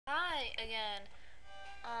me again.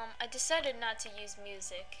 I decided not to use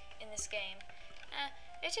music in this game.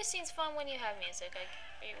 It just seems fun when you have music, like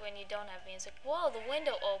when you don't have music. Whoa, the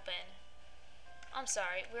window opened. I'm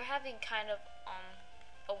sorry, we're having kind of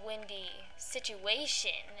a windy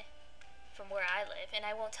situation from where I live, and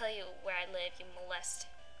I won't tell you where I live, you molester,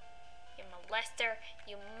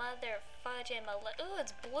 you mother fudging Ooh,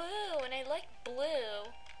 it's blue, and I like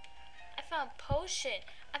blue. I found potion.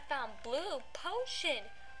 I found blue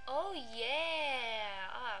potion. Oh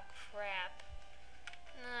yeah. Oh crap.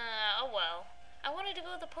 Oh well. I wanted to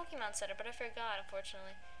go to the Pokemon Center, but I forgot,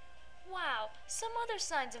 unfortunately. Wow, some other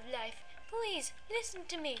signs of life. Please, listen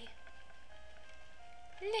to me.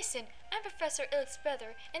 Listen, I'm Professor Ilk's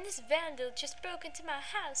brother, and this vandal just broke into my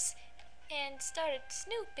house and started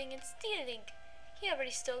snooping and stealing. He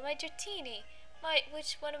already stole my Dratini,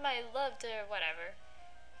 which one of my loved or whatever,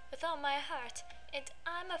 with all my heart, and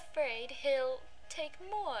I'm afraid he'll take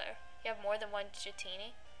more. You have more than one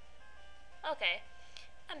Dratini? Okay.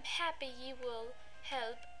 I'm happy you will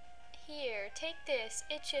help. Here, take this.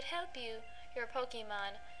 It should help your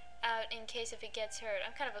Pokemon, out in case if it gets hurt.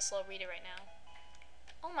 I'm kind of a slow reader right now.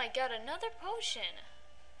 Oh my god, another potion.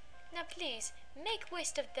 Now please, make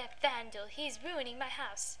waste of that vandal. He's ruining my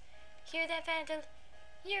house. Hear that, vandal?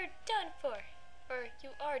 You're done for. Or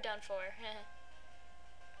you are done for.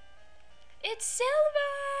 It's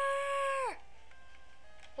Silver!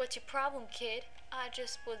 What's your problem, kid? I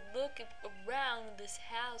just was looking around this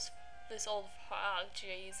house, this old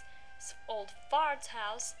fart's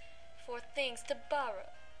house, for things to borrow.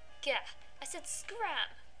 Gah, I said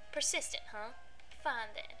scram. Persistent, huh?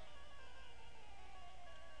 Fine then.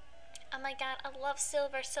 Oh my god, I love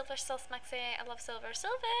Silver. Silver so smexy. I love Silver.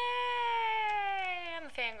 Silver! I'm a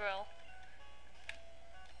fangirl.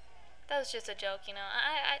 That was just a joke, you know.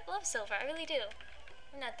 I love Silver. I really do.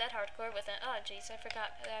 I'm not that hardcore with it. Oh, jeez, I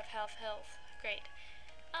forgot that I have half health. Great.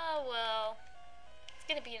 Oh, well. It's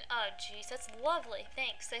gonna be an... Oh, jeez, that's lovely.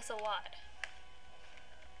 Thanks. Thanks a lot.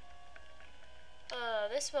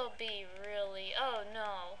 This will be really... Oh,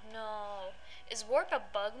 no. No. Is Warp a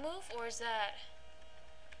bug move, or is that...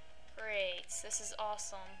 Great. This is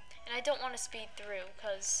awesome. And I don't want to speed through,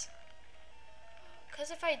 because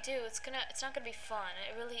if I do, it's not gonna be fun.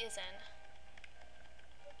 It really isn't.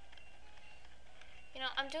 You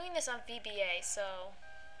know, I'm doing this on VBA, so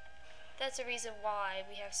that's the reason why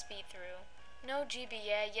we have speed through. No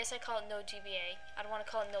GBA. Yes, I call it no GBA. I don't want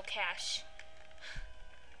to call it no cash.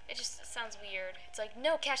 It just sounds weird. It's like,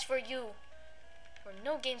 no cash for you. Or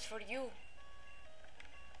no games for you.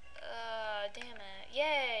 Damn it.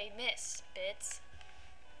 Yay, miss, bits.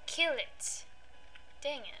 Kill it.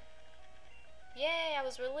 Dang it. Yay, I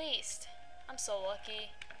was released. I'm so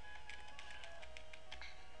lucky.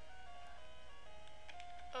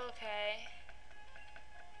 Okay.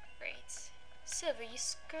 Great. Silver, you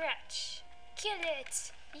scratch. Kill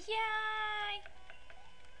it! Yay!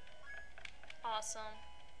 Awesome.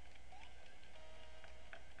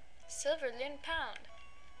 Silver, learn Pound.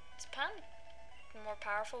 Is Pound more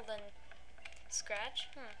powerful than Scratch?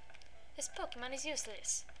 This Pokemon is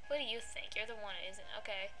useless. What do you think? You're the one who isn't.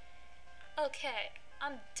 Okay. Okay,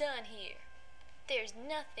 I'm done here. There's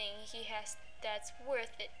nothing he has that's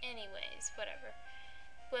worth it anyways. Whatever.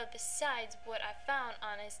 Well, besides what I found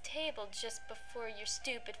on his table just before your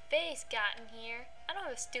stupid face got in here. I don't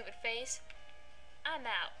have a stupid face. I'm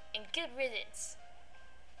out, and good riddance.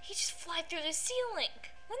 He just flew through the ceiling.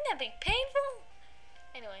 Wouldn't that be painful?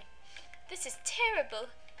 Anyway, this is terrible.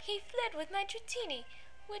 He fled with my Dratini,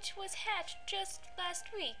 which was hatched just last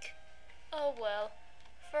week. Oh well,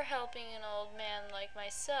 for helping an old man like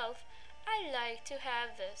myself, I'd like to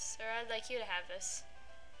have this, or I'd like you to have this.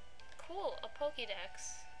 Cool, a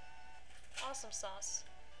Pokédex. Awesome sauce.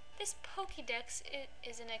 This Pokédex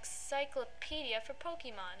is an encyclopedia for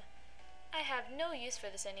Pokemon. I have no use for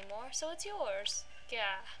this anymore, so it's yours.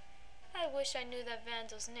 Gah. I wish I knew that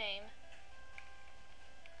vandal's name.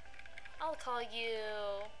 I'll call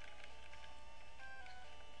you...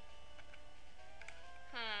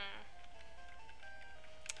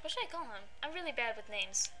 What should I call him? I'm really bad with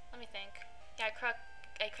names. Let me think. Yeah,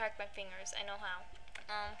 I cracked my fingers. I know how.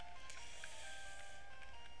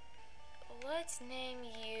 Let's name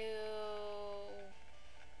you...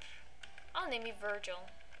 I'll name you Virgil.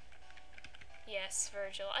 Yes,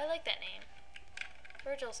 Virgil. I like that name.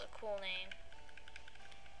 Virgil's a cool name.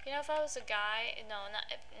 You know, if I was a guy...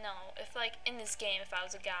 If, like, in this game, if I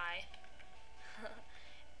was a guy...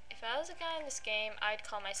 If I was a guy in this game, I'd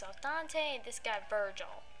call myself Dante and this guy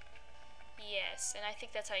Virgil. Yes, and I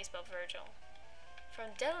think that's how you spell Virgil.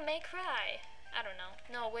 From Devil May Cry. I don't know.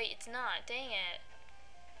 No, wait, it's not. Dang it.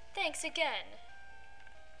 Thanks again.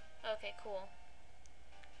 Okay, cool.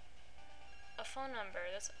 A phone number.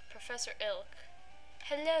 That's Professor Ilk.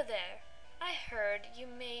 Hello there. I heard you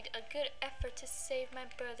made a good effort to save my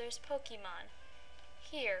brother's Pokemon.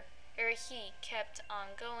 He kept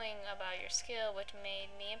on going about your skill, which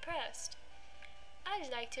made me impressed. I'd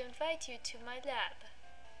like to invite you to my lab.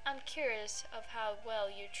 I'm curious of how well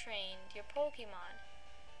you trained your Pokemon.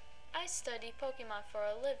 I study Pokemon for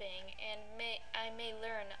a living, and I may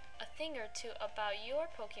learn a thing or two about your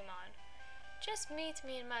Pokemon. Just meet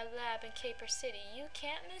me in my lab in Caper City. You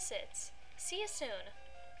can't miss it. See you soon.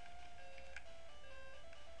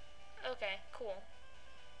 Okay, cool.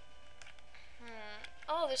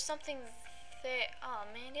 Oh, there's something there. Oh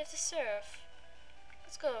man, you have to surf.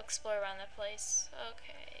 Let's go explore around that place.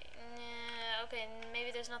 Okay. Nah, okay,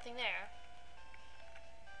 maybe there's nothing there.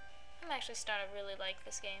 I'm actually starting to really like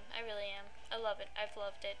this game. I really am. I love it. I've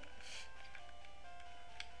loved it.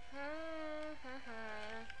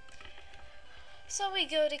 So we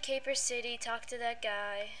go to Caper City, talk to that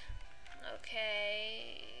guy.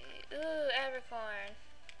 Okay. Ooh, apricorn.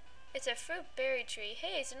 It's a fruit berry tree.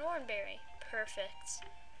 Hey, it's an oranberry. Perfect.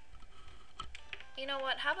 You know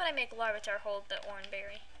what? How about I make Larvitar hold the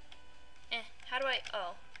oranberry? How do I...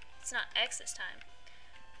 Oh, it's not X this time.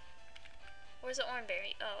 Where's the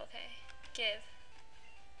oranberry? Oh, okay. Give.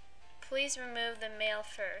 Please remove the male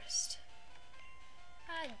first.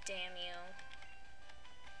 Ah, damn you.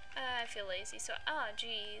 I feel lazy, so... Ah,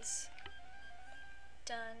 jeez.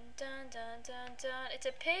 Dun, dun, dun, dun, dun. It's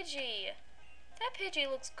a Pidgey! That Pidgey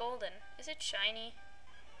looks golden. Is it shiny?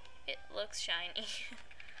 It looks shiny.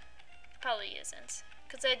 Probably isn't.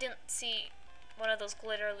 Because I didn't see one of those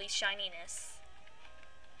glitterly shininess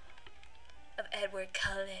of Edward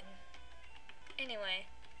Cullen. Anyway.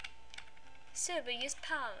 Silver, use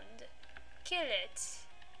pound. Kill it.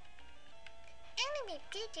 Enemy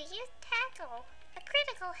Pidgey, use tackle. A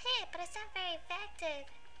critical hit, but it's not very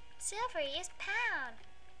effective. Silver, use pound.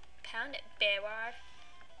 Pound it, Bearward.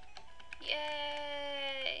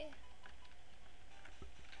 Yay!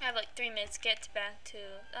 I have like 3 minutes to get back to...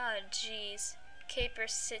 Oh, jeez. Caper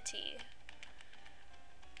City.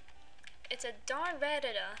 It's a darn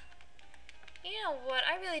Rattata. You know what?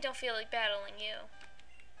 I really don't feel like battling you.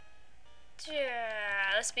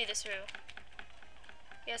 Yeah, let's speed this through.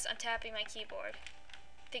 Yes, I'm tapping my keyboard.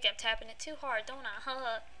 Think I'm tapping it too hard, don't I?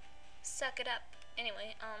 Haha. Suck it up.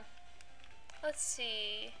 Anyway, let's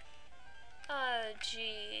see. Oh,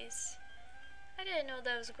 jeez. I didn't know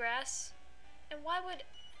that was grass. And why would...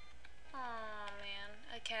 Oh man,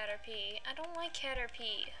 a Caterpie. I don't like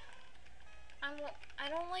Caterpie. I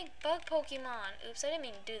don't like bug Pokemon. Oops, I didn't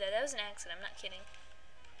mean to do that. That was an accident. I'm not kidding.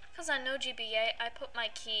 Because on no GBA, I put my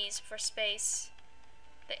keys for space,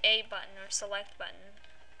 the A button or select button,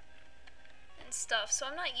 and stuff. So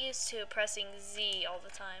I'm not used to pressing Z all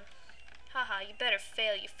the time. Haha, you better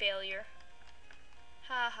fail, you failure.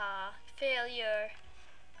 Haha, failure.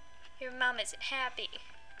 Your mom isn't happy.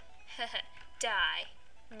 Haha, die.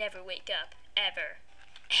 Never wake up. Ever.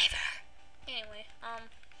 Ever. Anyway,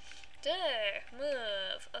 there.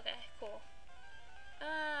 Move. Okay, cool.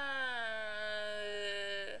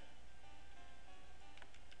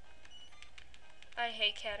 I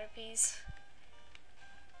hate Caterpies.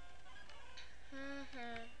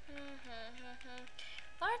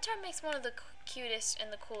 Larvitar makes one of the cutest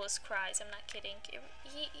and the coolest cries. I'm not kidding.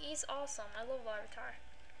 He's awesome. I love Larvitar.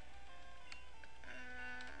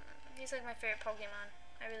 He's like my favorite Pokemon.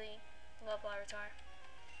 I really love Larvitar.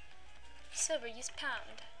 Silver, use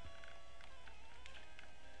pound.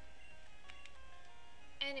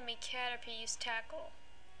 Enemy Caterpie, use tackle.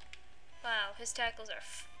 Wow, his tackles are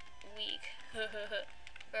weak.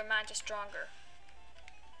 Or mine just stronger.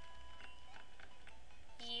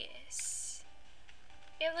 Yes.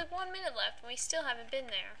 We have like 1 minute left and we still haven't been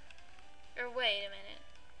there. Or wait a minute.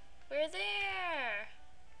 We're there!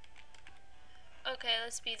 Okay,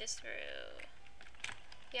 let's speed this through.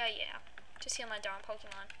 Yeah. Just heal my darn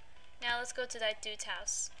Pokemon. Now let's go to that dude's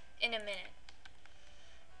house. In a minute.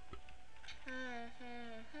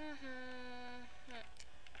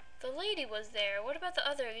 The lady was there. What about the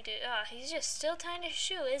other dude? Ah, he's just still tying his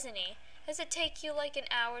shoe, isn't he? Does it take you like an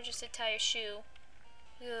hour just to tie your shoe?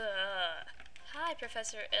 Ugh. Hi,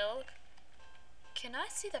 Professor Ilk. Can I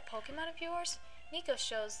see the Pokemon of yours? Neko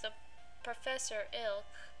shows the Professor Ilk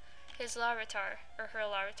his Larvitar, or her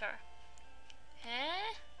Larvitar.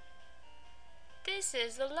 Huh? This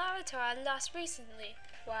is the Larvitar I lost recently.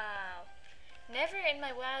 Wow. Never in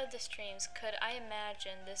my wildest dreams could I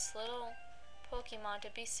imagine this little Pokemon to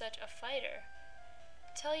be such a fighter.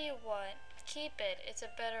 Tell you what, keep it. It's a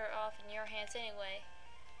better off in your hands anyway.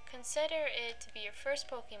 Consider it to be your first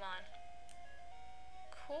Pokemon.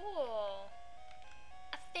 Cool.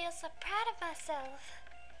 feel so proud of myself.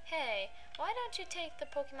 Hey, why don't you take the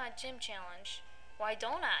Pokemon Gym Challenge? Why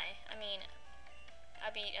don't I? I mean,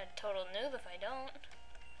 I'd be a total noob if I don't.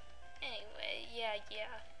 Anyway, yeah.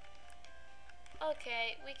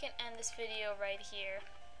 Okay, we can end this video right here.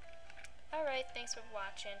 Alright, thanks for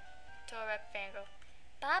watching. Torek Fangirl.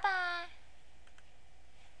 Bye-bye.